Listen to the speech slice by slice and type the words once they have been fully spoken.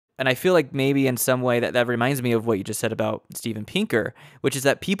and I feel like maybe in some way that reminds me of what you just said about Steven Pinker, which is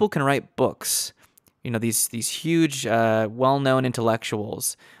that people can write books. These huge, well-known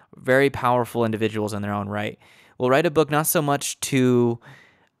intellectuals, very powerful individuals in their own right, will write a book not so much to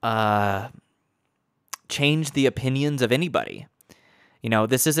change the opinions of anybody.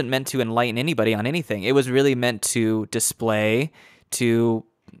 This isn't meant to enlighten anybody on anything. It was really meant to display, to,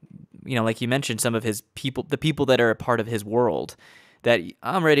 like you mentioned, some of his people, the people that are a part of his world, that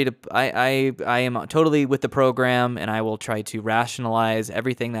I'm ready to, I am totally with the program, and I will try to rationalize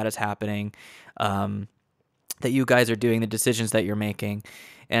everything that is happening, that you guys are doing, the decisions that you're making.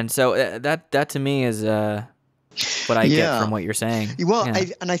 And so that to me is what I get from what you're saying. Well,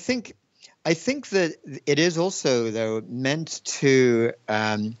 Yeah. I think that it is also, though, meant to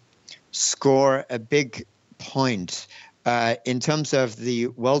score a big point in terms of the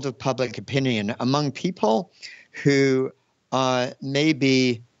world of public opinion among people who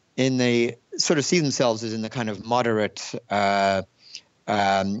maybe in the sort of see themselves as in the kind of moderate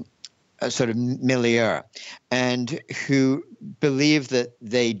sort of milieu, and who believe that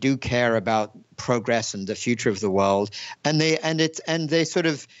they do care about progress and the future of the world, and they sort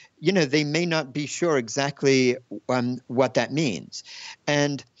of, they may not be sure exactly what that means.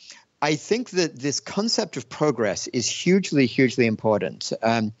 And I think that this concept of progress is hugely, hugely important.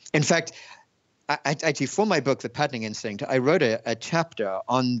 In fact, actually, for my book, The Patterning Instinct, I wrote a chapter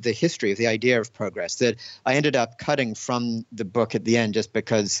on the history of the idea of progress that I ended up cutting from the book at the end, just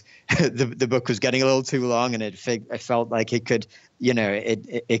because the book was getting a little too long, and I felt like it could,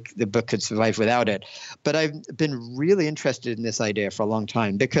 the book could survive without it. But I've been really interested in this idea for a long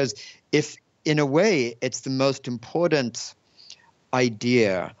time, because if, in a way, it's the most important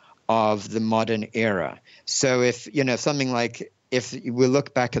idea of the modern era. So if, something like, if we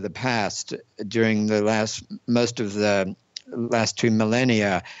look back at the past during most of the last 2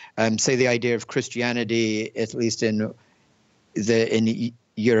 millennia, say the idea of Christianity, at least in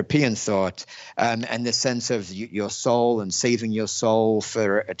European thought, and the sense of your soul and saving your soul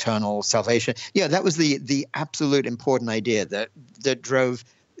for eternal salvation. Yeah, that was the absolute important idea that drove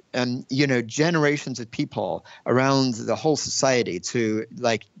generations of people around the whole society to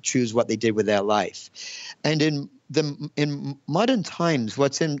choose what they did with their life. And in modern times,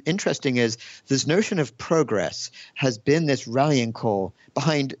 what's interesting is this notion of progress has been this rallying call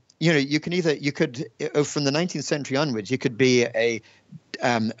behind. You could from the 19th century onwards, you could be a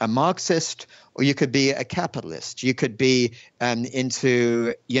Marxist, or you could be a capitalist. You could be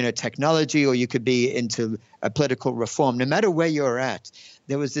into technology, or you could be into political reform. No matter where you're at,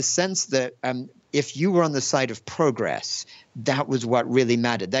 there was this sense that if you were on the side of progress, that was what really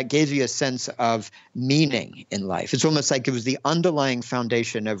mattered. That gave you a sense of meaning in life. It's almost like it was the underlying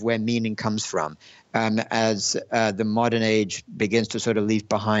foundation of where meaning comes from, as the modern age begins to sort of leave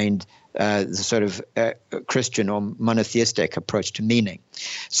behind the sort of Christian or monotheistic approach to meaning.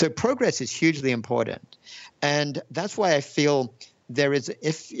 So progress is hugely important. And that's why I feel there is,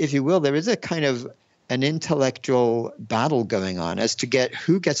 if you will, there is a kind of an intellectual battle going on as to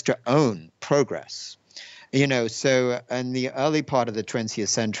who gets to own progress. So in the early part of the 20th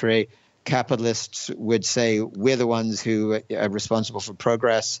century, capitalists would say we're the ones who are responsible for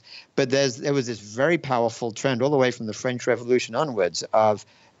progress. But there was this very powerful trend all the way from the French Revolution onwards of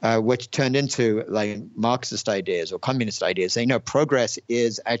which turned into like Marxist ideas or communist ideas, saying, no, progress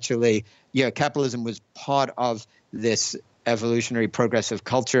is actually, capitalism was part of this evolutionary progressive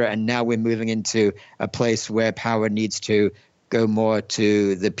culture, and now we're moving into a place where power needs to go more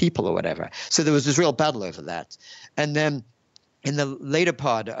to the people or whatever. So there was this real battle over that. And then in the later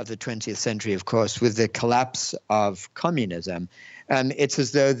part of the 20th century, of course, with the collapse of communism, it's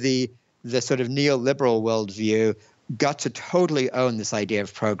as though the sort of neoliberal worldview got to totally own this idea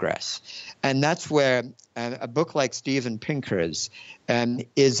of progress. And that's where a book like Steven Pinker's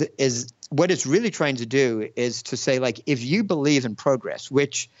is what it's really trying to do is to say, like, if you believe in progress,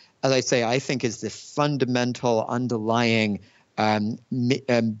 which, as I say, I think is the fundamental underlying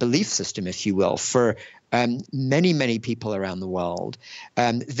belief system, if you will, for many, many people around the world,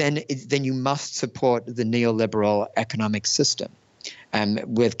 then you must support the neoliberal economic system.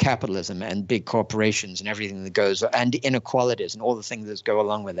 With capitalism and big corporations and everything that goes, and inequalities and all the things that go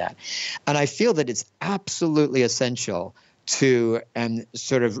along with that. And I feel that it's absolutely essential to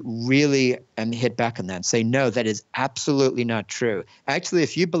sort of really hit back on that and say, no, that is absolutely not true. Actually,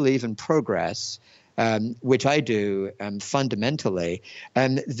 if you believe in progress, which I do fundamentally,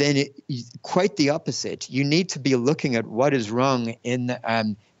 then quite the opposite. You need to be looking at what is wrong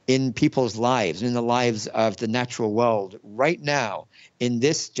in people's lives, in the lives of the natural world right now, in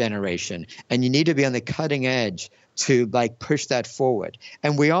this generation. And you need to be on the cutting edge to like push that forward.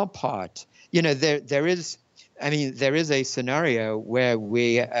 And we are part, there is, there is a scenario where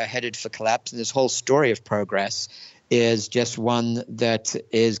we are headed for collapse, and this whole story of progress is just one that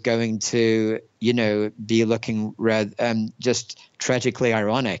is going to, be looking rather just tragically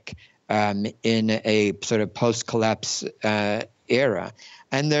ironic in a sort of post-collapse era.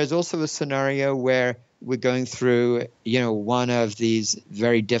 And there's also a scenario where we're going through, one of these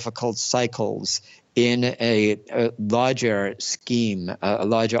very difficult cycles in a larger scheme, a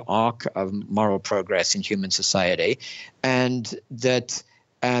larger arc of moral progress in human society, and that,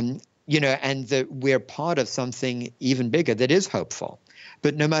 and that we're part of something even bigger that is hopeful.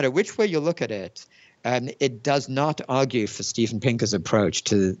 But no matter which way you look at it, it does not argue for Steven Pinker's approach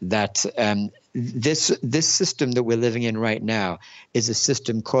to that. This system that we're living in right now is a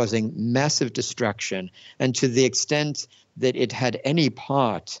system causing massive destruction, and to the extent that it had any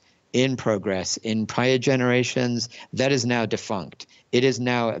part in progress in prior generations, that is now defunct. It is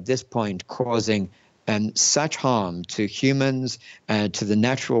now at this point causing such harm to humans, to the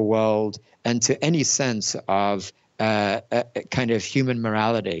natural world, and to any sense of kind of human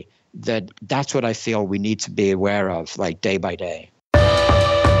morality, that's what I feel we need to be aware of, like day by day.